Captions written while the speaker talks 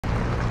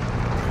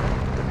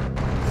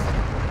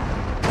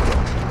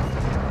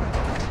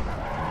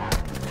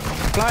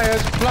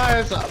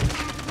Flyers!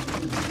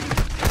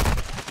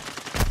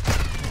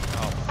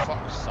 Oh,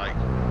 fuck's sake.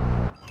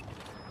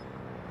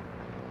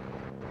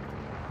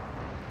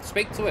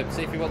 Speak to him,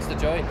 see if he wants to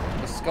join.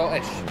 He's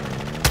Scottish.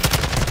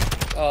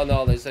 Oh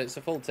no, it's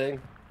a full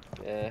team.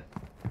 Yeah.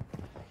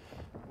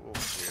 Oh,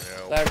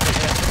 hell. There,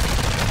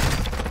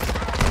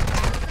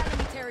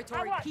 Enemy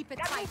territory. Keep it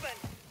tight.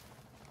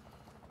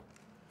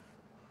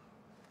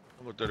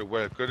 I'm gonna do the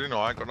well good, innit?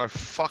 I ain't got no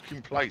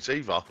fucking plates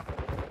either.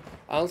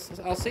 I'll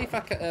see if I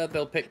can,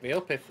 they'll pick me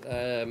up if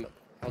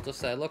I'll just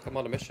say, look, I'm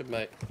on a mission,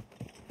 mate.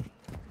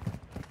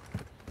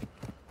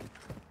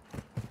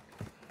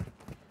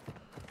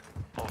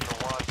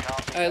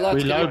 Hey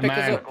lads, can you pick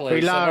us up,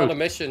 please? I'm on a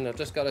mission. I've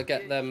just got to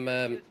get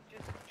them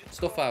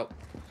stuff out.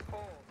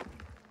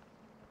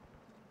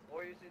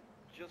 Or is it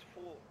just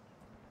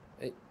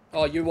 4?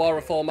 Oh, you are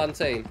a 4-man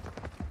team?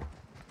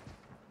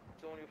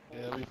 It's only 4.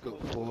 Yeah, we've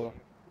got 4.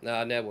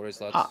 Nah, no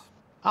worries, lads.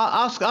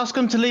 Ask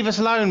them to leave us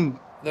alone,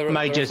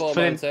 Major. They're a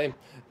 4-man team.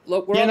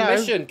 Look, we're on a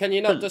mission. Can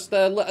you not just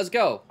let us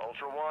go?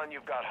 Ultra One,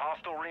 you've got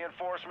hostile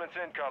reinforcements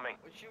incoming.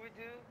 What should we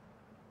do?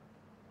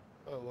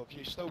 Oh, have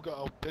you still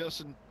got a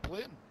person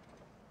playing?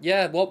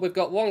 Yeah, well, we've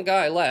got one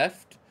guy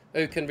left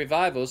who can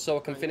revive us so I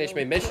can finish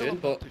my mission,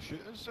 but...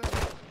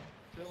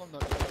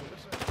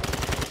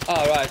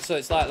 Oh, right, so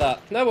it's like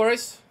that. No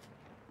worries.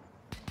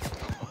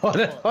 What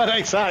do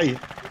they say?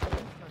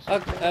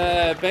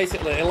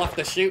 Basically, he'll have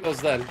to shoot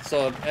us then,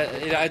 so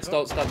United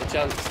don't stand a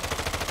chance.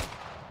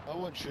 I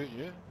won't shoot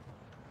you.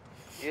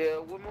 Yeah,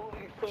 we're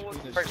moving forward.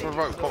 Thanks for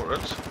vote,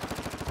 Conference.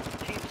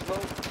 Keep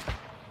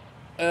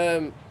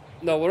slow.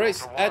 No worries.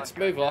 Heads,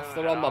 move off.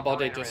 They're on my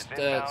body. Just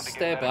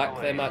stay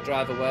back. They might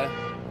drive away.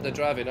 They're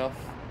driving off.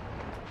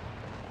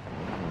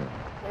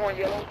 Come on,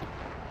 yellow.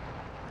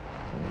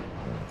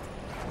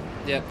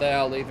 Yep, they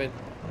are leaving.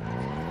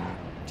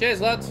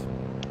 Cheers, lads.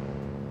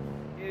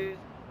 Yes.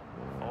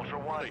 Ultra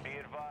One, be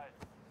advised.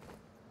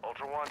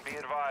 Ultra One, be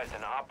advised.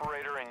 An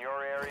operator in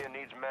your area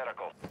needs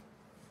medical.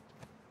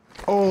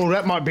 Oh,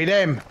 that might be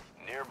them.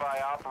 Nearby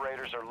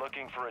operators are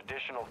looking for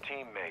additional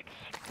teammates.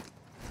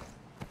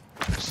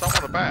 There's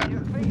someone about.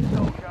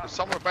 There's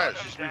someone about.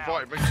 She's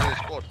invited me to the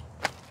squad.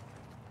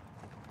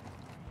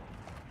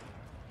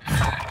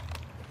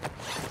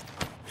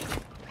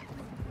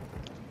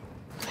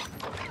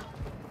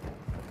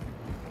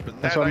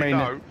 But That's now what I they mean.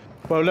 know.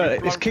 Well,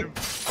 look, it's kicked.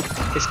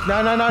 It's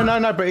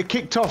no, but it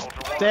kicked off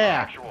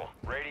there,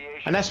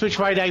 and that's which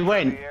way they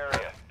went.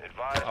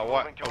 Oh,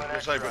 what? I was going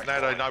to say, but now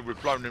they know we've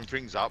blown them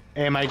things up.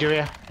 Yeah, Major,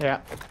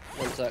 yeah.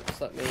 One sec,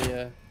 just let me...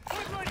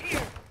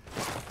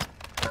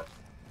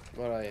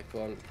 Where are you?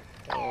 Go on.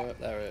 Oh,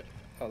 there it is.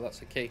 Oh,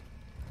 that's a key.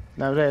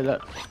 No, there,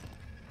 look.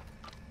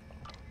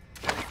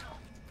 There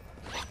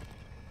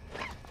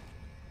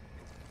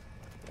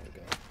we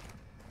go.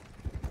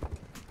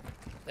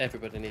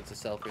 Everybody needs a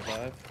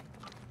self-revive.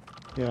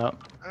 Yeah.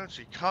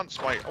 Actually,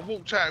 cunts, mate. I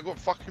walked out and got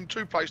fucking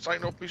 2 plates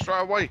taken off me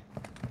straight away.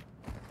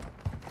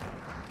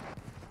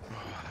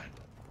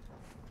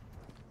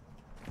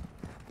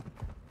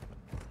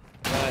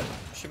 Right,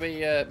 should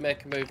we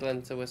make a move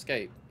then to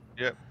escape?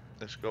 Yep,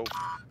 let's go.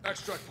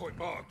 Extract point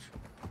marked.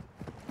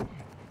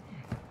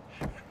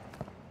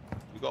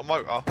 You got a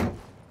motor?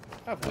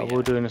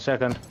 We'll do in a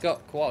second.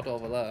 Got quad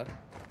over there.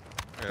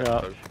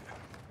 Yeah.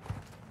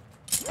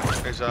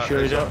 There's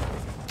Sure a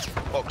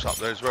box up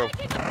there as well.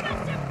 Need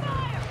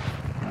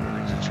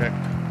to check.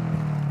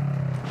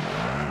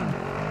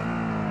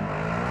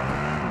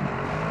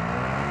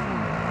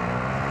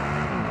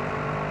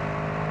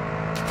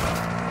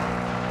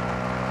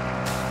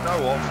 No,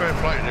 what? Fair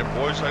play to them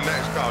boys. They let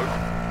us go.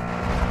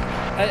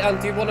 Hey, and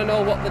do you want to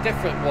know what the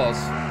difference was?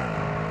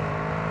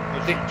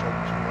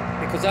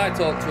 Because I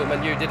talked to him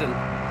and you didn't.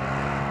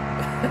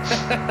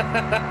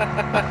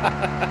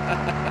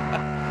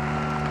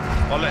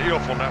 I'll let you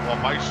off on that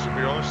one, mate, to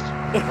be honest.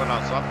 When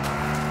that's up.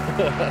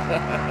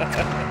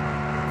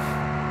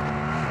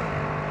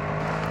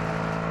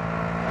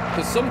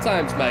 Because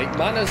sometimes, mate,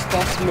 manners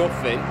cost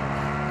nothing,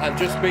 and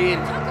just being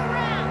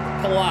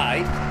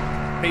polite,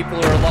 people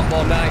are a lot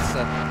more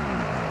nicer.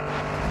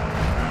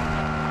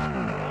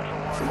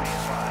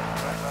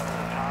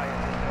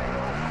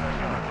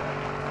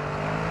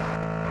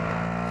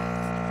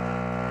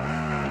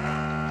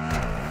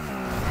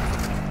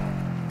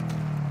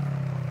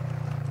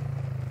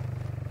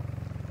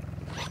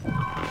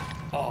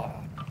 Oh,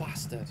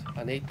 bastard.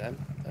 I need them.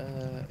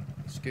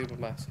 Scuba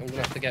mask. I'm going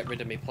to have to get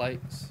rid of my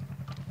plates.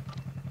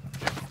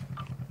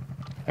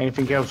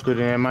 Anything else good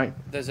in there, mate?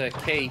 There's a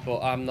key,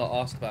 but I'm not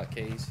asked about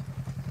keys.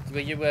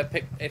 Will you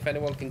pick if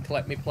anyone can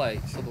collect me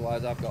plates?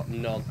 Otherwise, I've got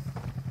none.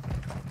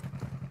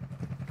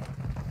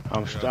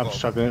 I'm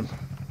struggling.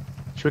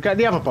 Should we get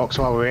the other box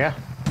while we're here?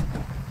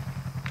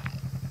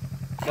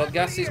 Well,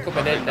 gas is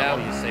coming in now,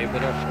 you see. We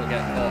don't want to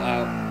get caught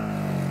out.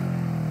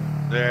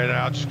 Yeah, no,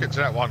 I'll just get to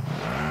that one.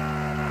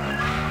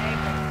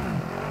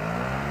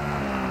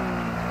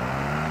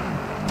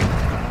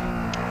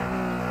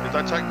 Did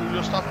they take all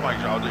your stuff,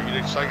 mate? Or did you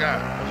need to take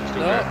out?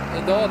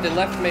 No, they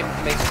left me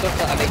stuff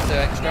that I need to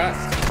extract.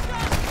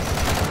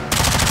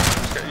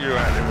 you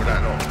out there with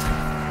that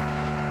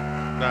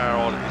lot. Now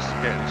all it is to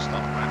get this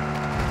stuff, man.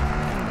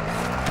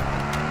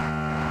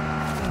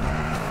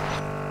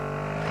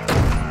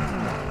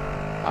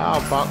 Oh,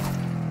 fuck.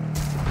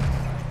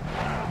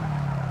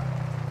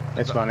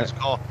 Let's run it.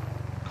 Car.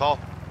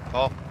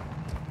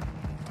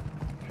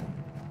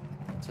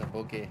 It's a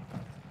buggy.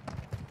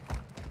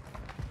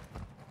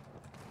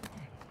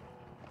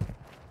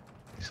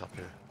 He's up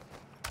here.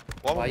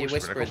 Why am I are you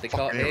whispering? They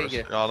can't hear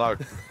you. Yeah, I know.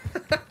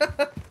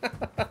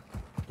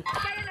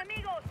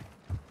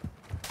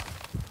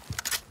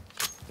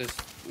 There's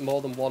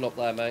more than one up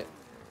there, mate.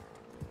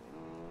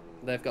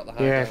 They've got the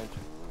high Yeah.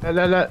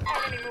 ground. Look.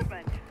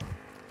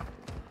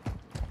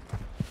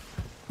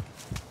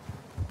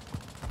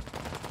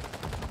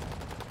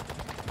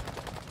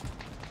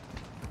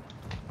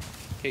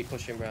 Keep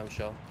pushing round,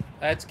 Sean.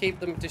 To keep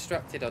them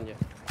distracted on you.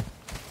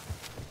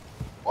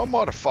 Why am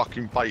I the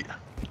fucking bait?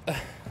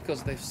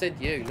 Because they've said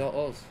you, not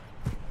us.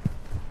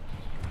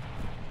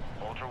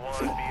 Ultra One,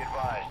 be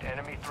advised.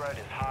 Enemy threat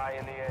is high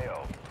in the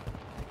AO.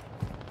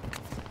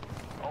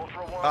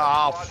 Ultra One.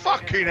 Ah, squad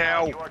fucking mate is down.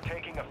 hell. You are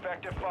taking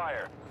effective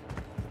fire.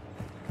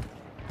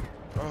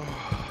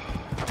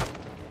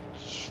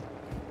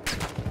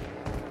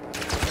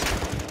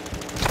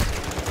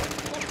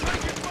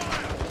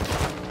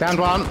 Downed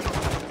one.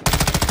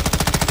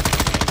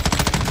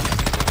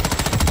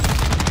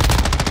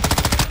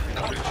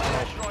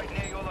 Strike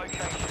near your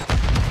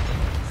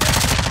location.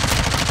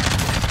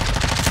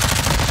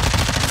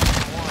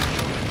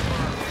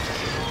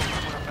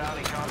 Put a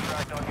bounty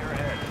contract on your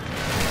head.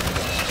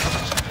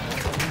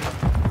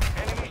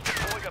 Enemies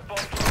deploying a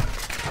bomb drone.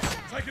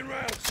 Taking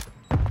rounds.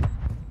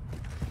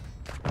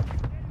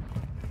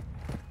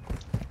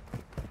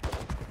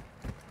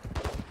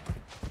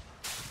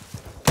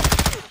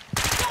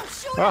 Don't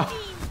shoot Ah. at me!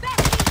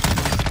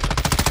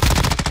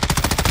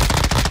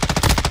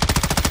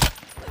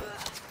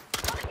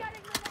 Back me!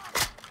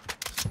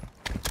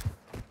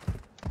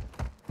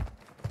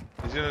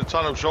 He's in the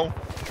tunnel, Sean.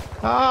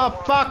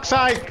 Oh, fuck's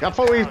sake. I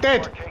thought he was You are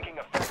dead. taking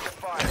effective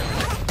fire.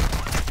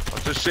 I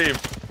just see him.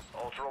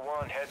 Ultra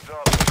One, heads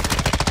up.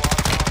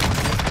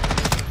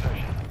 Squad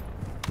position.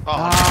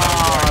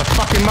 Ah,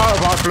 fucking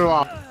motorbike blew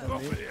up.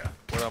 Off with here.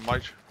 Well done,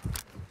 mate.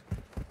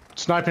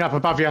 Sniping up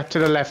above you, to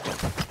the left.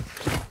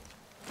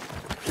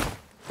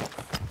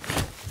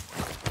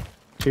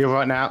 To your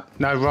right now.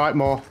 No, right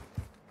more.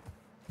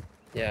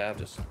 Yeah,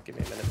 just give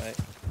me a minute, mate.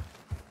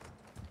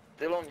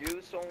 Still on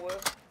you somewhere?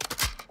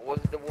 Or was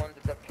it the one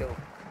that got killed?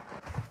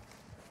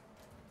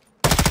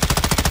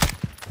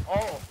 Oh,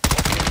 okay.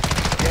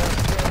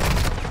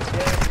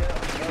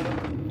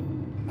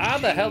 Yeah. How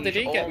the hell did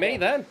he get me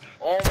then?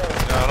 Almost.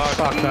 Yeah, I know.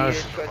 Fuck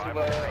knows. I've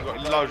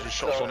got loads of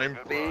shots on him.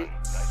 B.